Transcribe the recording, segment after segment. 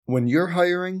When you're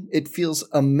hiring, it feels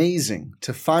amazing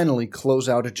to finally close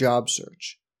out a job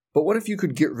search. But what if you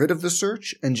could get rid of the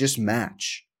search and just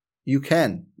match? You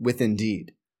can with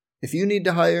Indeed. If you need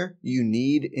to hire, you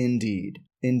need Indeed.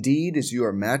 Indeed is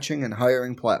your matching and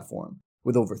hiring platform.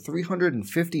 With over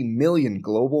 350 million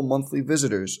global monthly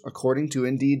visitors, according to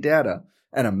Indeed data,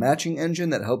 and a matching engine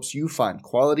that helps you find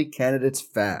quality candidates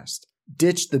fast.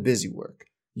 Ditch the busy work.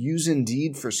 Use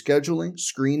Indeed for scheduling,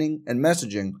 screening, and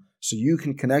messaging so you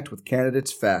can connect with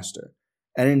candidates faster.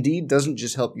 And Indeed doesn't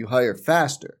just help you hire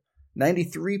faster.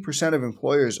 93% of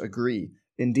employers agree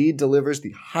Indeed delivers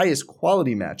the highest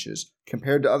quality matches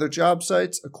compared to other job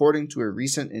sites, according to a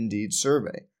recent Indeed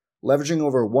survey. Leveraging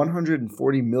over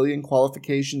 140 million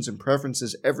qualifications and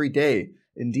preferences every day,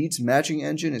 Indeed's matching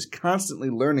engine is constantly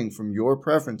learning from your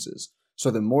preferences, so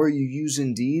the more you use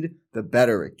Indeed, the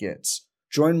better it gets.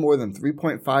 Join more than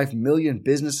 3.5 million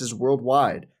businesses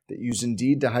worldwide that use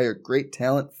Indeed to hire great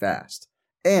talent fast.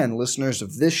 And listeners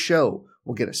of this show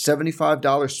will get a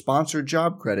 $75 sponsored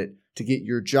job credit to get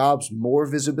your jobs more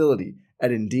visibility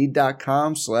at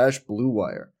Indeed.com/Blue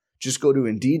Wire. Just go to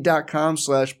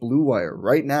Indeed.com/Blue Wire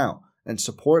right now and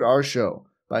support our show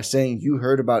by saying you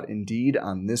heard about Indeed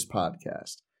on this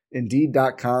podcast.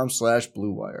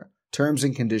 Indeed.com/Blue Wire. Terms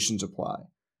and conditions apply.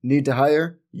 Need to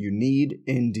hire? You need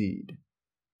Indeed.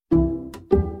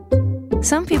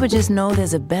 Some people just know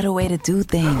there's a better way to do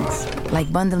things,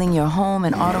 like bundling your home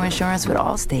and auto insurance with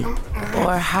Allstate,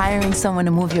 or hiring someone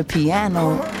to move your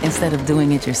piano instead of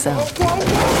doing it yourself.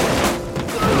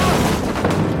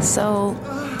 So,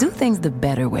 do things the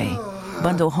better way.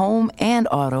 Bundle home and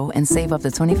auto and save up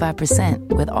to 25%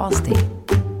 with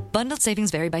Allstate. Bundled savings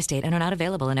vary by state and are not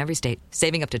available in every state.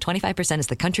 Saving up to 25% is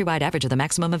the countrywide average of the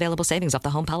maximum available savings off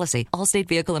the home policy. Allstate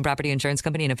Vehicle and Property Insurance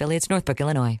Company and affiliates, Northbrook,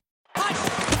 Illinois.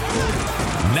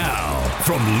 Now,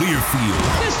 from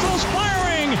Learfield. Pistols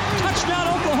firing! Touchdown,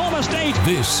 Oklahoma State!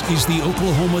 This is the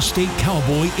Oklahoma State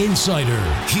Cowboy Insider.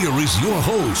 Here is your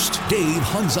host, Dave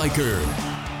Hunziker.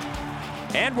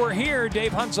 And we're here,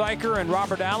 Dave Hunziker and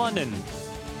Robert Allen, in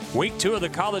week 2 of the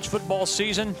college football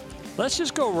season. Let's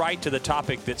just go right to the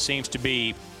topic that seems to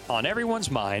be on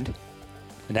everyone's mind,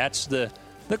 and that's the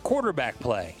quarterback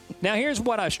play. Now, here's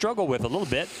what I struggle with a little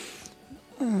bit.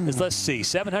 Let's see,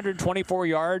 724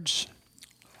 yards,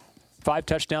 5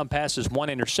 touchdown passes, 1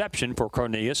 interception for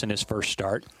Cornelius in his first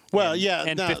start. Well,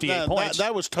 and 58 points.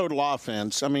 That was total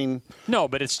offense. I mean, no,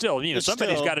 but it's still,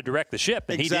 somebody's got to direct the ship,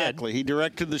 and exactly. He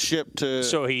directed the ship to.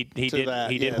 So he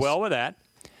did well with that.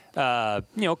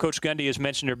 Coach Gundy has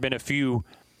mentioned there have been a few.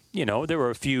 There were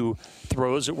a few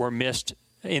throws that were missed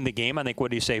in the game. I think,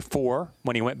 what did he say, 4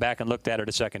 when he went back and looked at it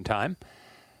a second time.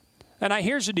 And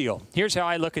here's the deal. Here's how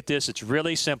I look at this. It's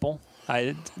really simple,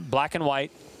 black and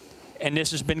white, and this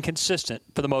has been consistent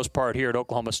for the most part here at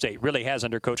Oklahoma State. Really has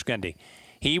under Coach Gundy.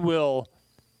 He will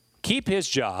keep his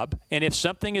job, and if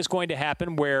something is going to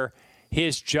happen where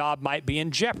his job might be in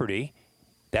jeopardy,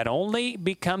 that only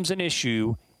becomes an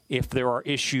issue if there are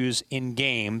issues in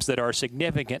games that are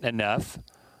significant enough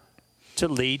to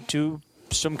lead to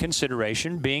some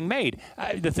consideration being made.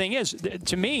 The thing is,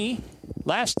 to me,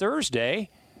 last Thursday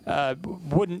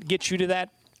wouldn't get you to that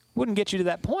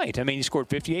point. I mean, he scored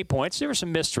 58 points. There were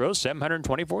some missed throws,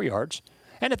 724 yards.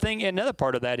 And another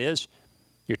part of that is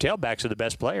your tailbacks are the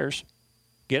best players.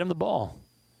 Get them the ball,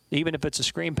 even if it's a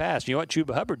screen pass. You know what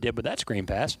Chuba Hubbard did with that screen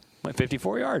pass? Went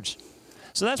 54 yards.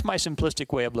 So that's my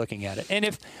simplistic way of looking at it. And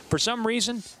if for some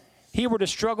reason he were to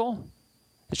struggle,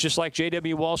 it's just like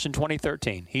J.W. Walsh in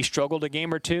 2013. He struggled a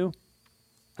game or two,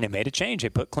 and they made a change. They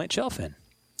put Clint Shelf in.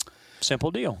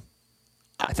 Simple deal,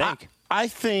 I think. I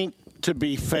think, to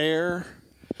be fair,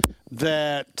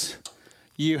 that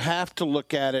you have to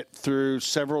look at it through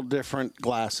several different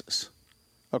glasses,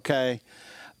 okay?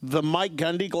 The Mike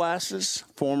Gundy glasses,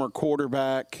 former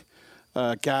quarterback,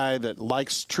 guy that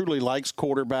truly likes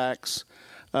quarterbacks,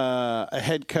 a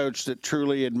head coach that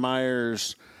truly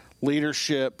admires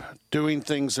leadership, doing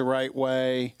things the right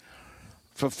way,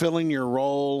 fulfilling your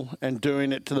role and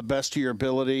doing it to the best of your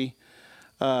ability.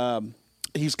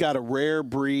 He's got a rare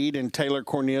breed in Taylor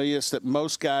Cornelius that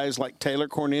most guys like Taylor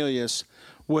Cornelius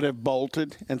would have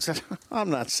bolted and said,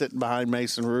 I'm not sitting behind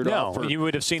Mason Rudolph. No, you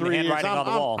would have seen the handwriting on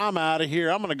the wall. I'm out of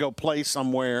here. I'm going to go play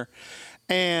somewhere.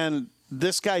 And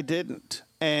this guy didn't.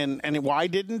 And why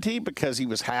didn't he? Because he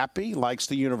was happy, likes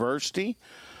the university,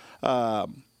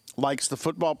 likes the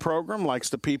football program, likes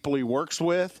the people he works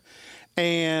with,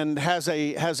 and has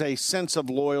a sense of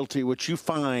loyalty, which you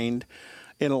find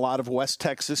in a lot of West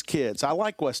Texas kids. I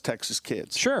like West Texas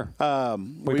kids. Sure.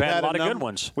 We've had a lot of good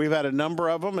ones. We've had a number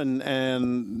of them,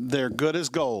 and they're good as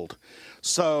gold.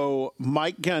 So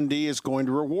Mike Gundy is going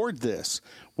to reward this.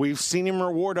 We've seen him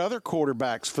reward other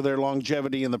quarterbacks for their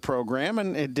longevity in the program,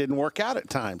 and it didn't work out at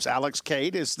times. Alex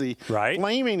Cade is the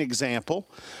flaming example.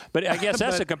 But I guess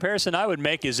that's a comparison I would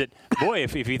make is that, boy,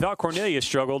 if you thought Cornelius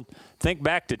struggled, think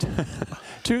back to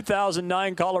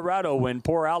 2009 Colorado when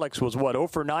poor Alex was, 0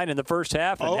 for 9 in the first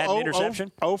half and had an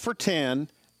interception? 0 for 10.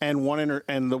 And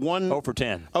the one 0 for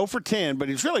 10. 0 for 10, but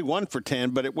he's really 1 for 10,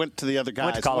 but it went to the other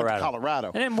guys. Went to Colorado.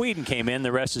 And then Whedon came in.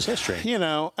 The rest is history.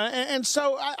 And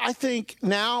so I think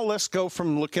now let's go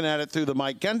from looking at it through the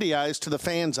Mike Gundy eyes to the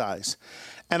fans' eyes.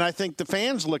 And I think the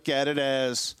fans look at it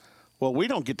as, well, we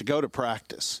don't get to go to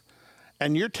practice.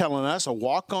 And you're telling us a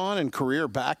walk-on and career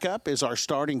backup is our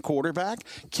starting quarterback?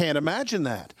 Can't imagine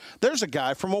that. There's a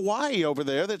guy from Hawaii over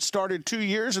there that started 2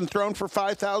 years and thrown for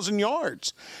 5,000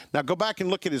 yards. Now, go back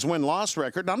and look at his win-loss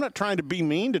record. And I'm not trying to be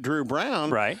mean to Drew Brown,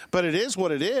 but it is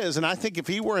what it is. And I think if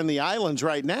he were in the islands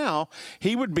right now,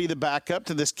 he would be the backup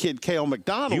to this kid, Cale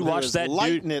McDonald. You watched that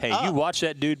dude. You watched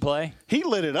that dude play? He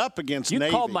lit it up against Navy.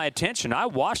 You called my attention. I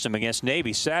watched him against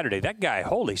Navy Saturday. That guy,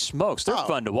 holy smokes, they're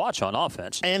fun to watch on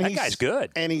offense. And that guy's good.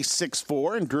 And he's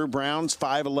 6'4", and Drew Brown's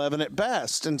 5'11" at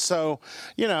best. And so,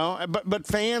 but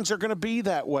fans are going to be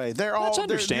that way. That's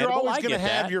understandable. You're always going to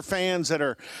have your fans that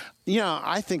are,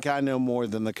 I think I know more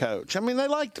than the coach. I mean,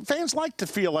 fans like to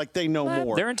feel like they know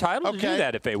more. They're entitled to do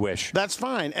that if they wish. That's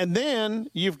fine. And then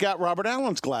you've got Robert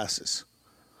Allen's glasses.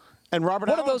 And what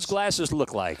do those glasses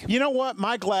look like? You know what?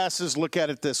 My glasses look at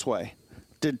it this way.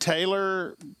 Did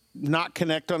Taylor not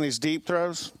connect on his deep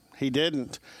throws? He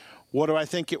didn't. What do I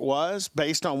think it was?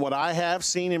 Based on what I have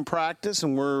seen in practice,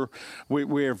 and we're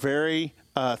very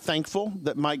thankful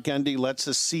that Mike Gundy lets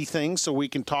us see things so we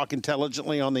can talk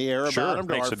intelligently on the air about them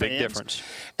to makes our a big fans. Difference.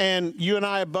 And you and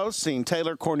I have both seen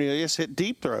Taylor Cornelius hit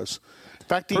deep throws. In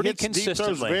fact, he hits deep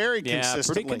throws very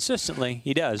consistently. Pretty consistently,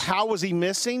 he does. How was he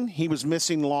missing? He was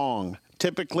missing long.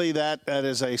 Typically, that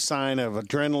is a sign of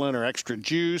adrenaline or extra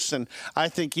juice, and I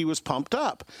think he was pumped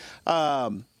up.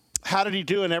 How did he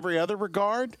do in every other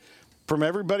regard? From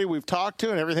everybody we've talked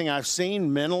to and everything I've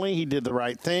seen, mentally, he did the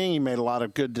right thing. He made a lot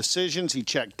of good decisions. He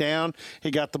checked down.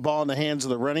 He got the ball in the hands of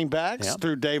the running backs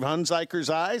through Dave Hunziker's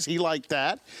eyes. He liked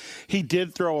that. He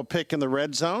did throw a pick in the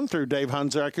red zone through Dave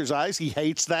Hunziker's eyes. He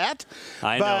hates that.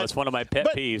 I know. It's one of my pet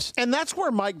peeves. And that's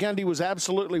where Mike Gundy was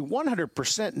absolutely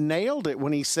 100% nailed it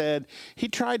when he said he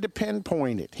tried to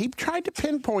pinpoint it. He tried to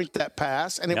pinpoint that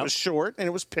pass, and it was short, and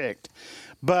it was picked.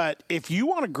 But if you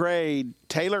want to grade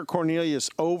Taylor Cornelius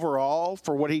overall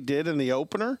for what he did in the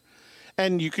opener,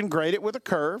 and you can grade it with a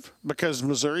curve because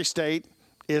Missouri State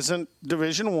isn't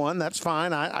Division I, that's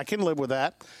fine. I can live with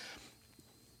that.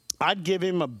 I'd give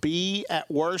him a B at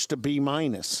worst, a B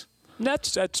minus.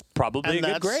 That's probably a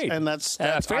good grade. And that's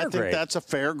a fair grade. I think that's a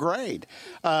fair grade.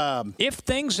 If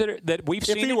things that we've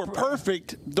seen, if he were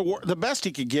perfect, the best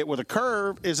he could get with a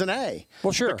curve is an A.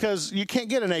 Well, sure, because you can't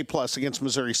get an A+ against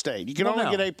Missouri State. You can only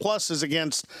get A+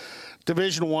 against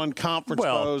Division I conference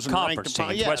foes and conference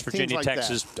teams, West Virginia, like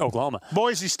Texas, Oklahoma.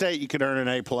 Boise State, you could earn an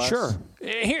A+. Sure.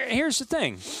 Here's the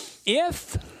thing: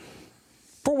 if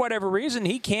for whatever reason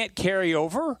he can't carry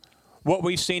over what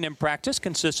we've seen in practice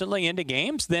consistently into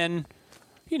games, then,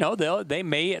 they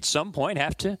may at some point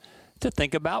have to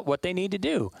think about what they need to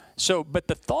do. So, but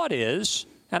the thought is,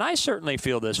 and I certainly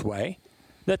feel this way,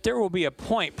 that there will be a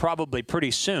point probably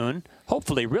pretty soon,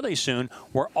 hopefully really soon,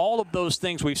 where all of those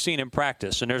things we've seen in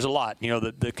practice, and there's a lot,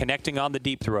 the connecting on the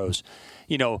deep throws.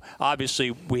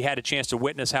 Obviously we had a chance to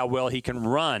witness how well he can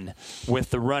run with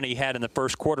the run he had in the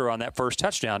first quarter on that first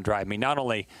touchdown drive. I mean, not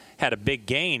only had a big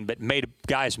gain, but made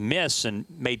guys miss and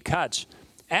made cuts.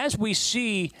 As we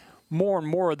see more and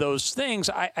more of those things,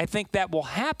 I think that will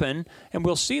happen, and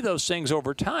we'll see those things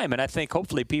over time. And I think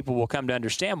hopefully people will come to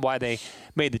understand why they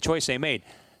made the choice they made.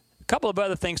 A couple of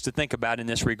other things to think about in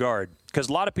this regard, because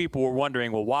a lot of people were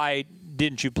wondering, well, why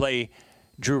didn't you play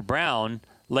Drew Brown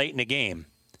late in the game?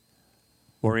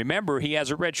 Well, remember, he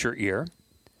has a redshirt year.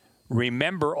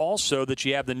 Remember also that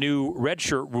you have the new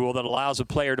redshirt rule that allows a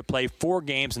player to play 4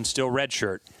 games and still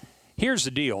redshirt. Here's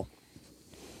the deal.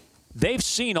 They've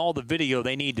seen all the video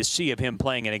they need to see of him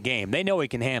playing in a game. They know he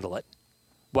can handle it.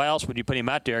 Why else would you put him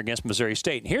out there against Missouri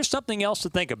State? Here's something else to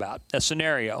think about, a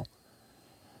scenario.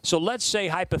 So let's say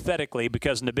hypothetically,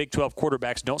 because in the Big 12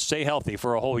 quarterbacks don't stay healthy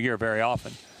for a whole year very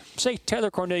often, say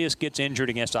Taylor Cornelius gets injured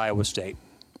against Iowa State,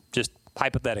 just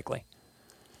hypothetically.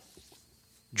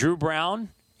 Drew Brown,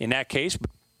 in that case, would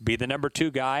be the number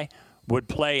 2 guy, would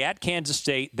play at Kansas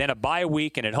State, then a bye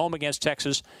week and at home against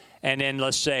Texas, and then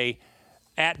let's say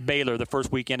at Baylor the first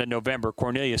weekend of November,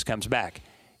 Cornelius comes back.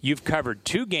 You've covered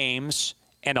 2 games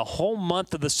and a whole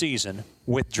month of the season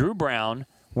with Drew Brown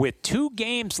with 2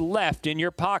 games left in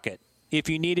your pocket if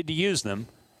you needed to use them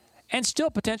and still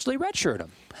potentially redshirt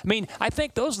them. I mean, I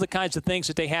think those are the kinds of things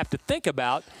that they have to think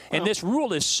about. And this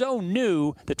rule is so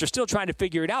new that they're still trying to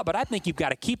figure it out. But I think you've got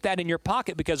to keep that in your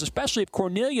pocket because especially if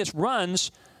Cornelius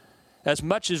runs as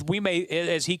much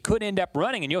as he could end up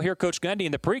running, and you'll hear Coach Gundy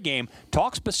in the pregame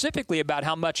talk specifically about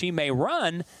how much he may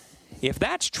run. If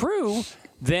that's true,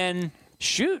 then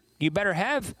shoot, you better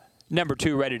have number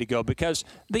 2 ready to go because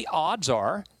the odds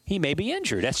are he may be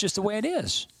injured. That's just the way it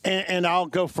is. And I'll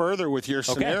go further with your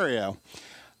scenario. Okay.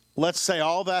 Let's say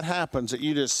all that happens that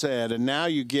you just said, and now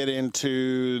you get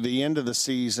into the end of the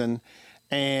season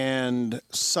and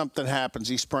something happens.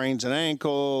 He sprains an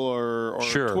ankle or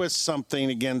twists something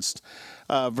against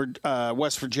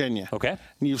West Virginia. Okay.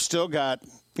 And you've still got,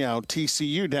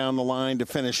 TCU down the line to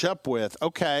finish up with.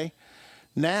 Okay.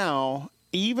 Now,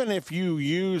 even if you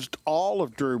used all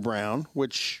of Drew Brown,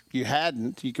 which you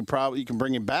hadn't, you can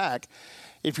bring him back.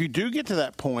 If you do get to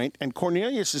that point and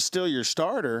Cornelius is still your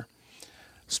starter,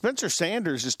 Spencer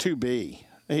Sanders is 2B.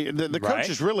 The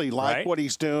coaches really like what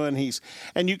he's doing.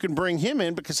 And you can bring him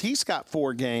in because he's got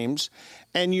 4 games,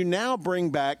 and you now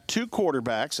bring back 2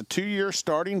 quarterbacks, a 2-year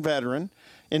starting veteran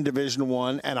in Division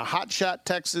I and a hotshot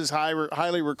Texas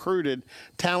highly recruited,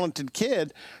 talented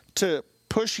kid to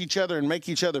push each other and make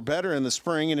each other better in the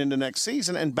spring and into next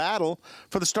season and battle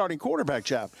for the starting quarterback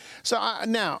job. So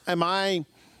now, am I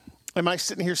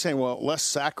sitting here saying, well, let's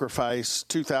sacrifice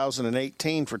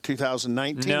 2018 for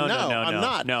 2019? No, I'm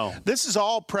not. No. This is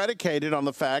all predicated on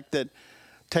the fact that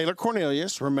Taylor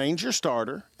Cornelius remains your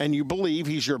starter, and you believe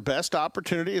he's your best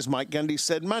opportunity, as Mike Gundy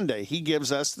said Monday. He gives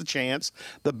us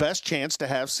the best chance to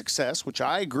have success, which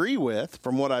I agree with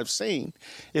from what I've seen.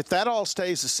 If that all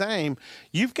stays the same,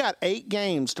 you've got 8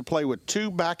 games to play with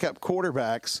 2 backup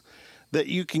quarterbacks that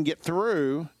you can get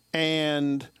through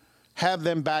and have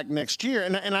them back next year.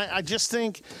 And I just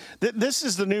think that this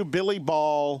is the new Billy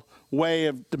Ball way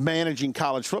of managing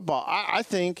college football. I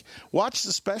think watch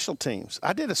the special teams.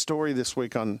 I did a story this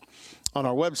week on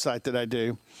our website that I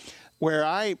do where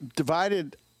I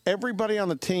divided everybody on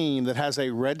the team that has a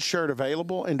red shirt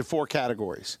available into 4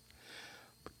 categories.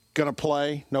 Going to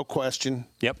play, no question.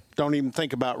 Yep. Don't even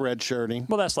think about red shirting.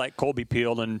 Well, that's like Colby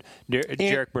Peel and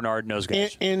Jarek Bernard and those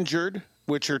guys. Injured,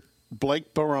 which are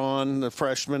Blake Baron, the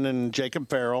freshman, and Jacob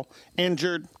Farrell.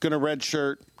 Injured, going to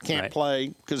redshirt, can't play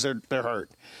because they're hurt.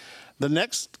 The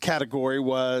next category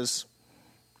was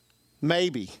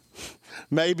maybe.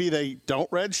 Maybe they don't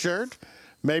redshirt.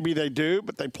 Maybe they do,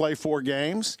 but they play 4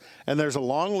 games. And there's a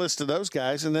long list of those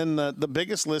guys. And then the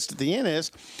biggest list at the end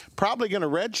is probably going to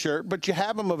redshirt, but you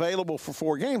have them available for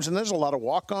 4 games. And there's a lot of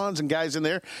walk-ons and guys in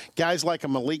there. Guys like a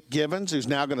Malik Givens, who's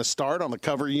now going to start on the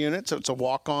cover unit, so it's a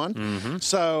walk-on. Mm-hmm.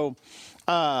 So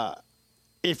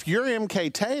if you're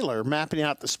MK Taylor mapping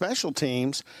out the special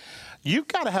teams, you've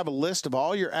got to have a list of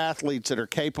all your athletes that are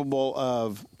capable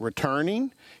of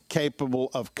returning, capable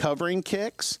of covering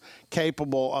kicks,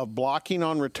 capable of blocking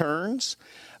on returns,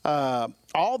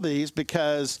 all these,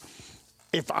 because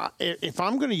if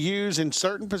I'm going to use in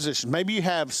certain positions, maybe you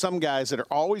have some guys that are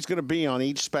always going to be on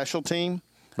each special team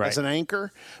as an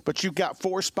anchor, but you've got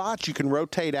 4 spots you can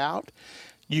rotate out.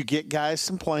 You get guys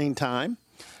some playing time.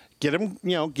 Get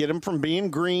them from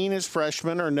being green as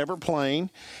freshmen or never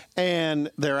playing, and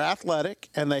they're athletic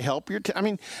and they help your team. I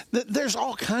mean, there's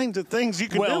all kinds of things you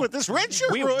can do with this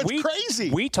redshirt rule. It's crazy.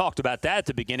 We talked about that at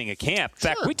the beginning of camp. In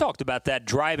fact, we talked about that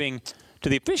driving to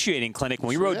the officiating clinic when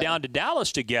we rode down to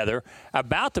Dallas together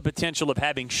about the potential of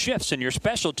having shifts in your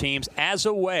special teams as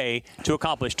a way to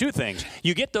accomplish 2 things.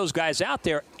 You get those guys out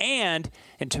there, and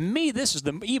to me, this is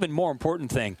the even more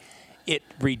important thing. It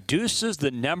reduces the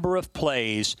number of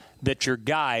plays that your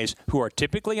guys who are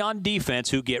typically on defense,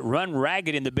 who get run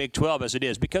ragged in the Big 12 as it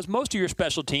is, because most of your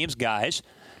special teams guys,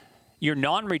 your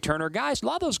non-returner guys, a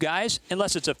lot of those guys,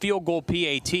 unless it's a field goal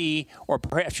PAT or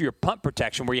perhaps your punt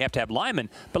protection where you have to have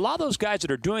linemen, but a lot of those guys that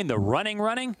are doing the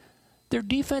running, they're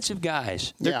defensive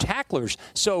guys. They're tacklers.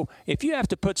 So if you have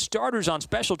to put starters on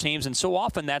special teams, and so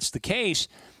often that's the case,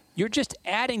 you're just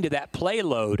adding to that play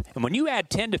load. And when you add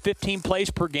 10 to 15 plays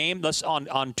per game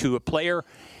onto a player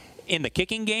in the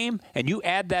kicking game, and you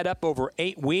add that up over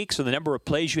 8 weeks and the number of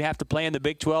plays you have to play in the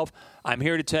Big 12, I'm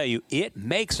here to tell you, it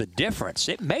makes a difference.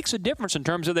 It makes a difference in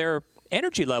terms of their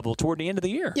energy level toward the end of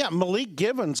the year. Yeah, Malik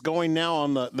Givens going now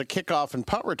on the kickoff and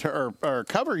punt return or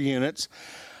cover units.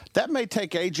 That may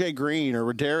take A.J. Green or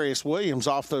Rodarius Williams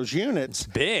off those units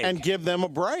and give them a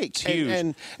break. It's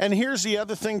huge. And here's the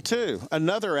other thing, too,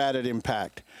 another added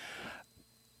impact.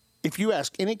 If you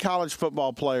ask any college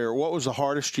football player what was the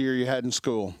hardest year you had in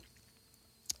school,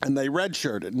 and they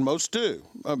redshirted, and most do.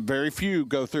 Very few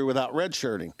go through without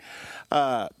redshirting.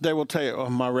 They will tell you, oh,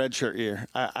 my redshirt year,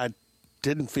 I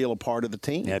didn't feel a part of the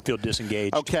team. Yeah, I feel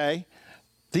disengaged. Okay.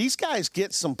 These guys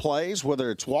get some plays, whether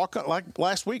it's walk-on. Like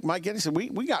last week, Mike Getty said,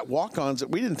 we got walk-ons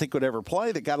that we didn't think would ever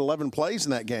play that got 11 plays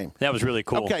in that game. That was really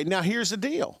cool. Okay, now here's the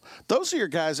deal. Those are your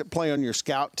guys that play on your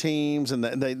scout teams, and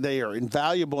they are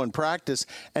invaluable in practice.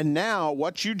 And now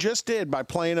what you just did by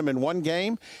playing them in one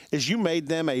game is you made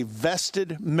them a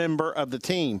vested member of the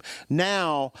team.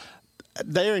 Now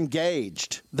they're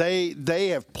engaged. They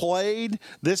have played.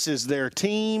 This is their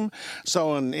team.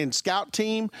 So in scout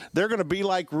team, they're going to be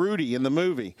like Rudy in the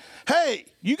movie. Hey,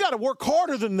 you got to work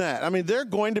harder than that. I mean, they're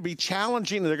going to be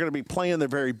challenging. They're going to be playing their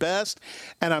very best.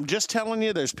 And I'm just telling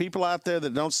you, there's people out there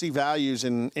that don't see values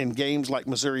in games like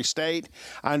Missouri State.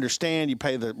 I understand you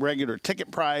pay the regular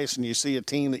ticket price and you see a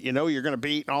team that you know you're going to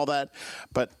beat and all that.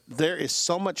 But there is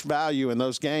so much value in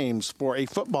those games for a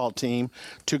football team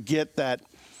to get that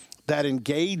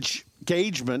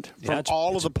engagement from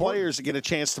all of the players that get a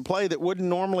chance to play that wouldn't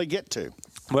normally get to.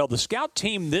 Well, the scout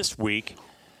team this week,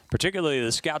 particularly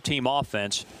the scout team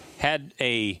offense, had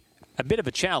a bit of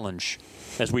a challenge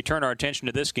as we turn our attention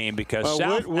to this game because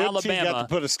South Alabama got to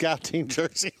put a scout team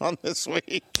jersey on this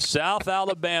week. South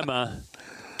Alabama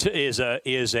is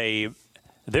a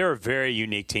they're a very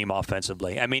unique team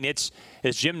offensively. I mean, it's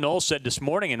as Jim Knowles said this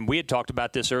morning, and we had talked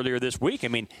about this earlier this week. I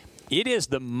mean, it is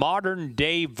the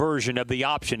modern-day version of the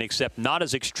option, except not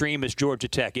as extreme as Georgia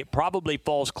Tech. It probably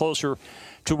falls closer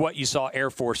to what you saw Air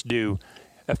Force do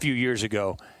a few years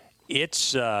ago.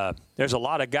 It's there's a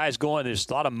lot of guys going. There's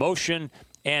a lot of motion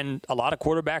and a lot of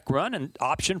quarterback run and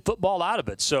option football out of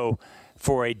it. So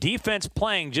for a defense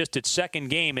playing just its second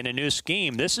game in a new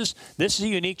scheme, this is a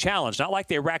unique challenge. Not like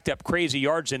they racked up crazy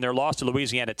yards in their loss to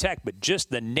Louisiana Tech, but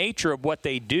just the nature of what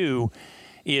they do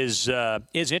is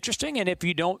interesting. And if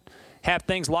you don't have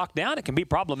things locked down, it can be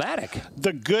problematic.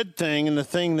 The good thing and the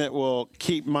thing that will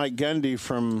keep Mike Gundy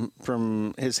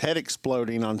from his head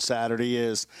exploding on Saturday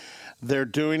is they're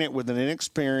doing it with an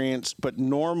inexperienced but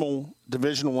normal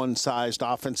Division I sized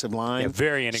offensive line. Yeah,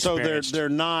 very inexperienced. So they're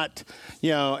not,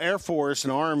 Air Force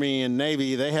and Army and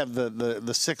Navy, they have the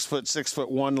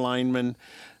 6'1" linemen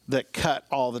that cut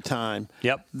all the time.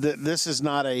 Yep. This is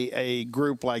not a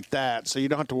group like that, so you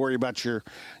don't have to worry about your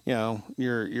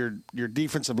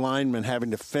defensive linemen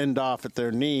having to fend off at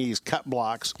their knees, cut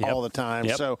blocks all the time.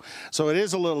 Yep. So it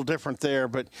is a little different there,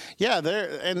 but yeah,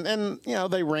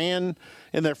 they ran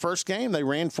in their first game. They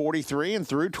ran 43 and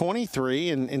threw 23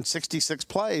 in 66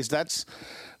 plays. That's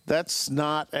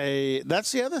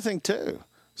the other thing too.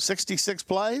 66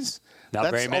 plays. Not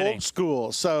that's very many. Old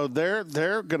school. So they're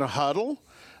going to huddle.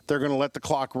 They're going to let the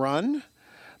clock run.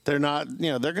 They're not,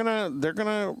 they're going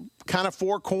to kind of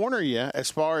four-corner you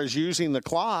as far as using the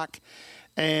clock.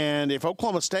 And if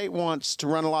Oklahoma State wants to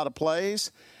run a lot of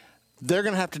plays, they're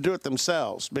going to have to do it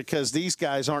themselves because these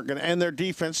guys aren't going to, and their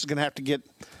defense is going to have to get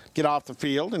off the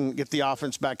field and get the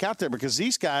offense back out there because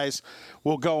these guys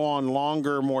will go on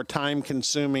longer, more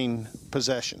time-consuming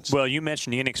possessions. Well, you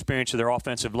mentioned the inexperience of their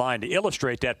offensive line. To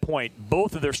illustrate that point,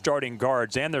 both of their starting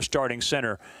guards and their starting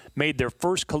center made their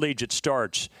first collegiate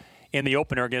starts in the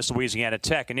opener against Louisiana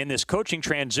Tech. And in this coaching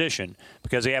transition,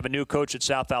 because they have a new coach at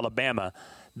South Alabama,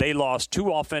 they lost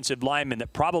two offensive linemen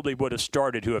that probably would have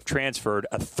started who have transferred.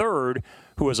 A third,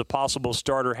 who was a possible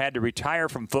starter, had to retire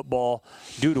from football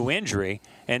due to injury.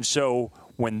 And so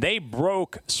when they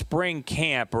broke spring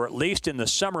camp, or at least in the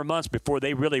summer months before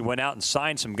they really went out and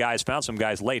signed some guys, found some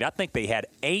guys late, I think they had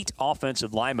 8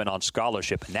 offensive linemen on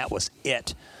scholarship, and that was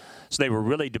it. So they were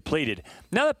really depleted.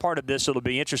 Another part of this that'll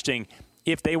be interesting,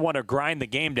 if they want to grind the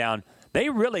game down, they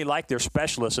really like their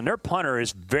specialists, and their punter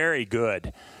is very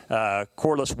good.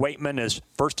 Corliss Waitman is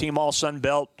first-team All-Sun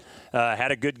Belt,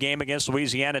 had a good game against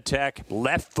Louisiana Tech,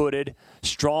 left-footed,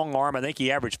 strong arm. I think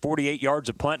he averaged 48 yards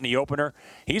a punt in the opener.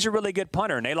 He's a really good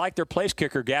punter, and they like their place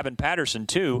kicker, Gavin Patterson,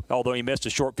 too, although he missed a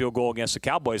short field goal against the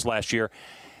Cowboys last year.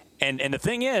 And the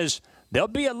thing is, they'll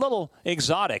be a little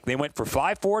exotic. They went for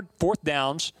 5 fourth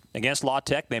downs against La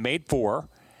Tech. They made 4.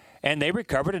 And they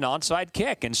recovered an onside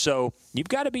kick. And so you've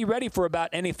got to be ready for about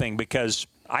anything because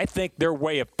I think their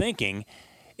way of thinking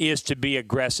is to be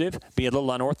aggressive, be a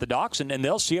little unorthodox, and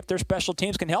they'll see if their special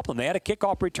teams can help them. They had a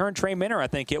kickoff return. Trey Minner, I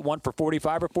think, hit one for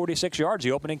 45 or 46 yards,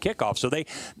 the opening kickoff. So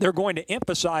they're going to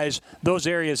emphasize those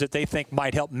areas that they think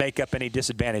might help make up any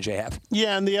disadvantage they have.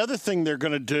 Yeah, and the other thing they're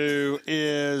going to do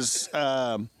is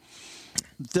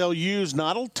they'll use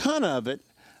not a ton of it,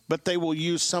 but they will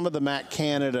use some of the Matt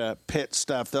Canada Pitt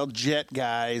stuff. They'll jet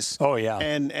guys. Oh, yeah.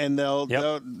 And they'll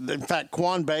in fact,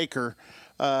 Quan Baker,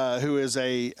 who is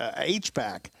a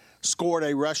H-back, scored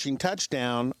a rushing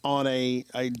touchdown on a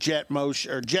jet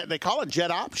motion or jet. They call it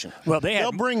jet option. Well,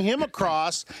 they'll bring him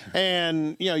across,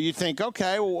 and you think,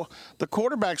 okay, well, the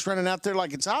quarterback's running out there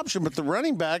like it's option, but the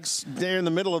running back's there in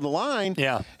the middle of the line.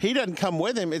 Yeah, he doesn't come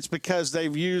with him. It's because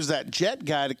they've used that jet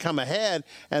guy to come ahead,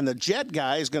 and the jet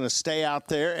guy is going to stay out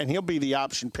there, and he'll be the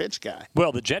option pitch guy.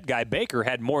 Well, the jet guy Baker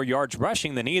had more yards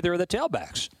rushing than either of the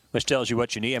tailbacks, which tells you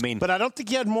what you need. I mean, but I don't think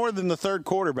he had more than the third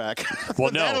quarterback.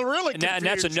 Well, no, that'll really and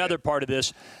that's another part of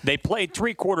this. They played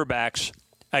 3 quarterbacks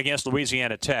against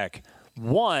Louisiana Tech.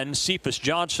 One, Cephas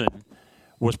Johnson,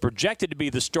 was projected to be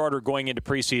the starter going into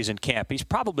preseason camp. He's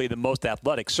probably the most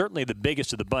athletic, certainly the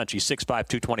biggest of the bunch. He's 6'5",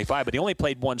 225, but he only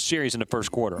played 1 series in the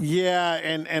first quarter. Yeah,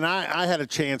 and I had a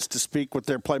chance to speak with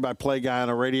their play-by-play guy on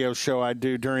a radio show I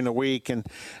do during the week, and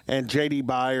J.D.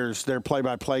 Byers, their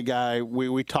play-by-play guy,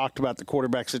 we talked about the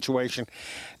quarterback situation.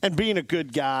 And being a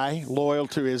good guy, loyal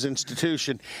to his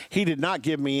institution, he did not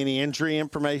give me any injury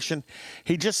information.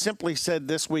 He just simply said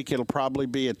this week it'll probably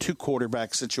be a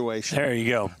 2-quarterback situation. There you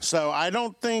go. So I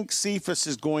don't think Cephas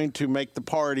is going to make the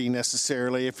party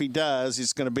necessarily. If he does,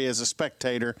 he's going to be as a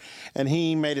spectator. And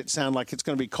he made it sound like it's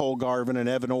going to be Cole Garvin and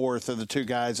Evan Orth are the 2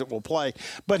 guys that will play.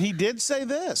 But he did say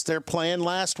this. Their plan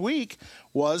last week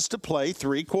was to play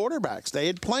 3 quarterbacks. They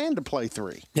had planned to play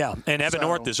 3. Yeah, and Evan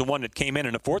Orth is the one that came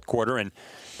in the fourth quarter, and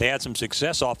they had some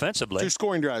success offensively. 2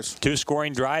 scoring drives. 2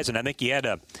 scoring drives, and I think he had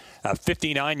a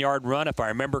 59-yard run, if I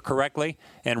remember correctly,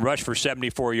 and rushed for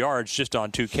 74 yards just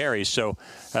on 2 carries. So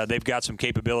they've got some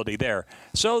capability there.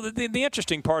 So the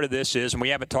interesting part of this is, and we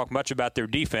haven't talked much about their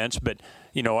defense, but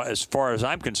as far as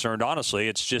I'm concerned, honestly,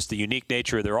 it's just the unique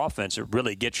nature of their offense that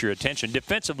really gets your attention.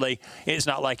 Defensively, it's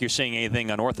not like you're seeing anything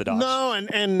unorthodox. No,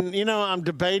 and I'm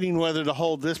debating whether to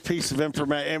hold this piece of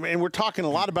information. And we're talking a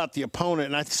lot about the opponent,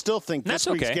 and I still think this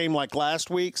week's game, like last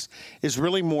week's, is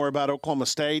really more about Oklahoma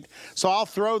State. So I'll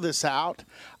throw this out.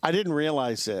 I didn't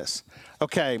realize this.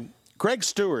 Okay, Greg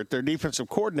Stewart, their defensive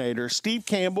coordinator. Steve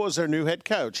Campbell is their new head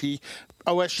coach.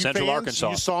 OSU Central fans, Arkansas.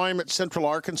 You saw him at Central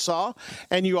Arkansas,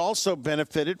 and you also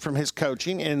benefited from his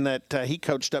coaching in that he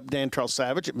coached up Dantrell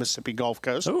Savage at Mississippi Gulf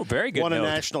Coast. Oh, very good. Won a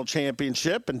national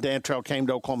championship, and Dantrell came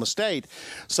to Oklahoma State.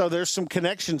 So there's some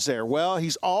connections there. Well,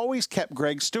 he's always kept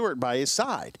Greg Stewart by his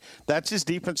side. That's his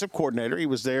defensive coordinator. He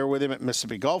was there with him at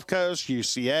Mississippi Gulf Coast,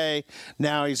 UCA.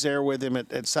 Now he's there with him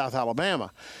at South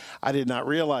Alabama. I did not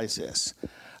realize this.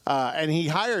 And he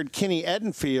hired Kenny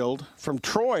Edenfield from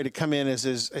Troy to come in as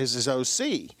his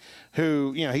OC,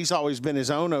 who, he's always been his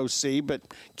own OC, but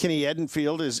Kenny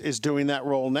Edenfield is doing that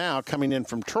role now, coming in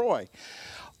from Troy.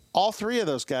 All 3 of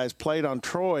those guys played on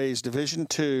Troy's Division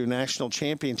II national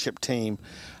championship team.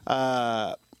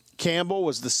 Campbell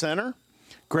was the center.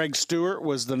 Greg Stewart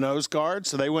was the nose guard,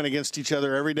 so they went against each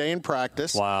other every day in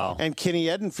practice. Wow. And Kenny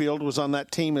Edenfield was on that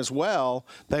team as well.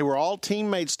 They were all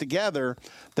teammates together.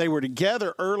 They were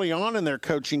together early on in their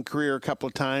coaching career a couple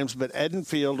of times, but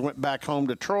Edenfield went back home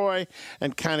to Troy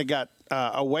and kind of got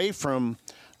away from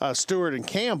Stewart and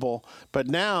Campbell, but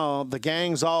now the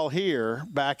gang's all here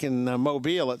back in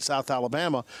Mobile at South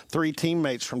Alabama, 3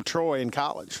 teammates from Troy in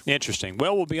college. Interesting.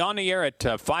 Well, we'll be on the air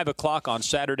at 5 o'clock on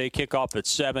Saturday, kickoff at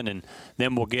 7, and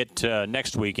then we'll get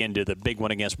next week into the big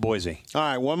one against Boise. All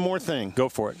right, one more thing. Go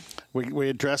for it. We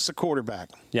addressed the quarterback.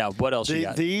 Yeah, what else you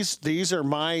got? These are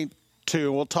my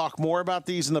 2. We'll talk more about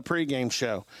these in the pregame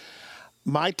show.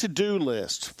 My to-do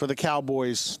list for the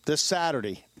Cowboys this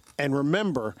Saturday, and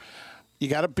remember, You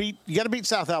got to beat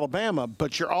South Alabama,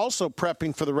 but you're also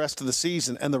prepping for the rest of the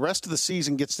season, and the rest of the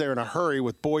season gets there in a hurry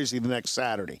with Boise the next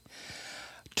Saturday.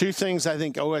 2 things I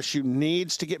think OSU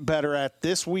needs to get better at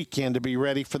this weekend to be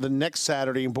ready for the next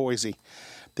Saturday in Boise.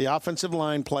 The offensive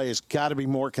line play has got to be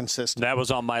more consistent. That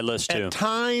was on my list, too. At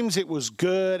times it was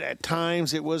good. At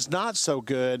times it was not so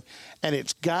good. And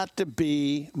it's got to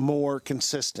be more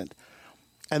consistent.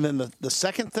 And then the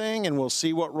second thing, and we'll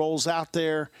see what rolls out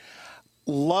there,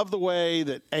 love the way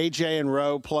that A.J. and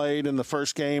Rowe played in the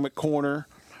first game at corner.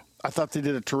 I thought they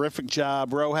did a terrific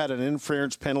job. Rowe had an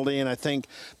interference penalty, and I think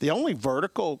the only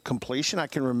vertical completion I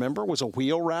can remember was a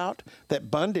wheel route that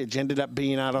Bundage ended up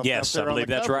being out of. Yes, I believe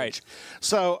that's right.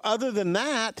 So other than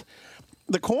that,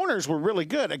 the corners were really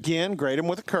good. Again, grade them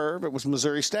with a curve. It was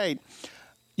Missouri State.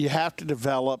 You have to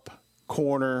develop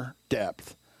corner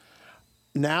depth.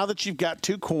 Now that you've got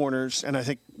 2 corners, and I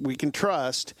think we can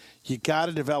trust, you got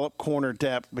to develop corner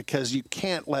depth because you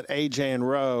can't let A.J. and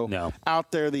Rowe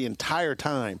out there the entire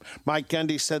time. Mike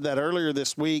Gundy said that earlier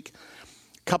this week.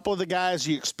 A couple of the guys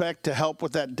you expect to help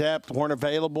with that depth weren't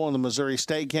available in the Missouri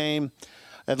State game.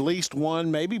 At least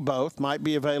one, maybe both, might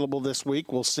be available this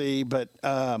week. We'll see. But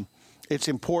it's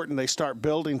important they start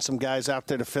building some guys out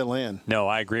there to fill in. No,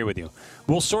 I agree with you.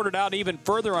 We'll sort it out even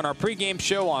further on our pregame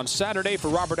show on Saturday. For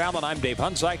Robert Allen, I'm Dave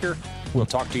Hunziker. We'll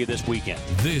talk to you this weekend.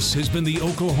 This has been the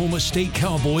Oklahoma State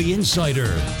Cowboy Insider.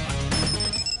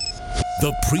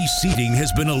 The preceding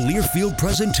has been a Learfield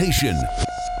presentation.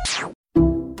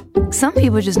 Some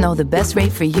people just know the best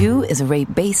rate for you is a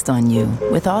rate based on you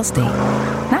with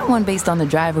Allstate. Not one based on the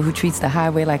driver who treats the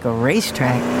highway like a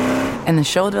racetrack and the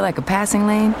shoulder like a passing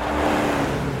lane.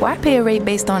 Why pay a rate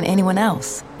based on anyone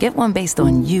else? Get one based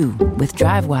on you with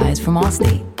DriveWise from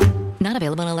Allstate. Not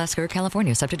available in Alaska or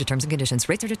California, subject to terms and conditions.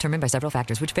 Rates are determined by several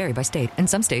factors, which vary by state. In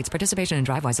some states, participation in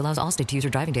DriveWise allows Allstate to use your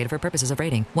driving data for purposes of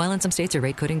rating. While in some states, your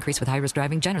rate could increase with high-risk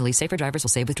driving. Generally, safer drivers will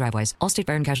save with DriveWise. Allstate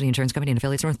Fire and Casualty Insurance Company and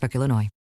affiliates, Northbrook, Illinois.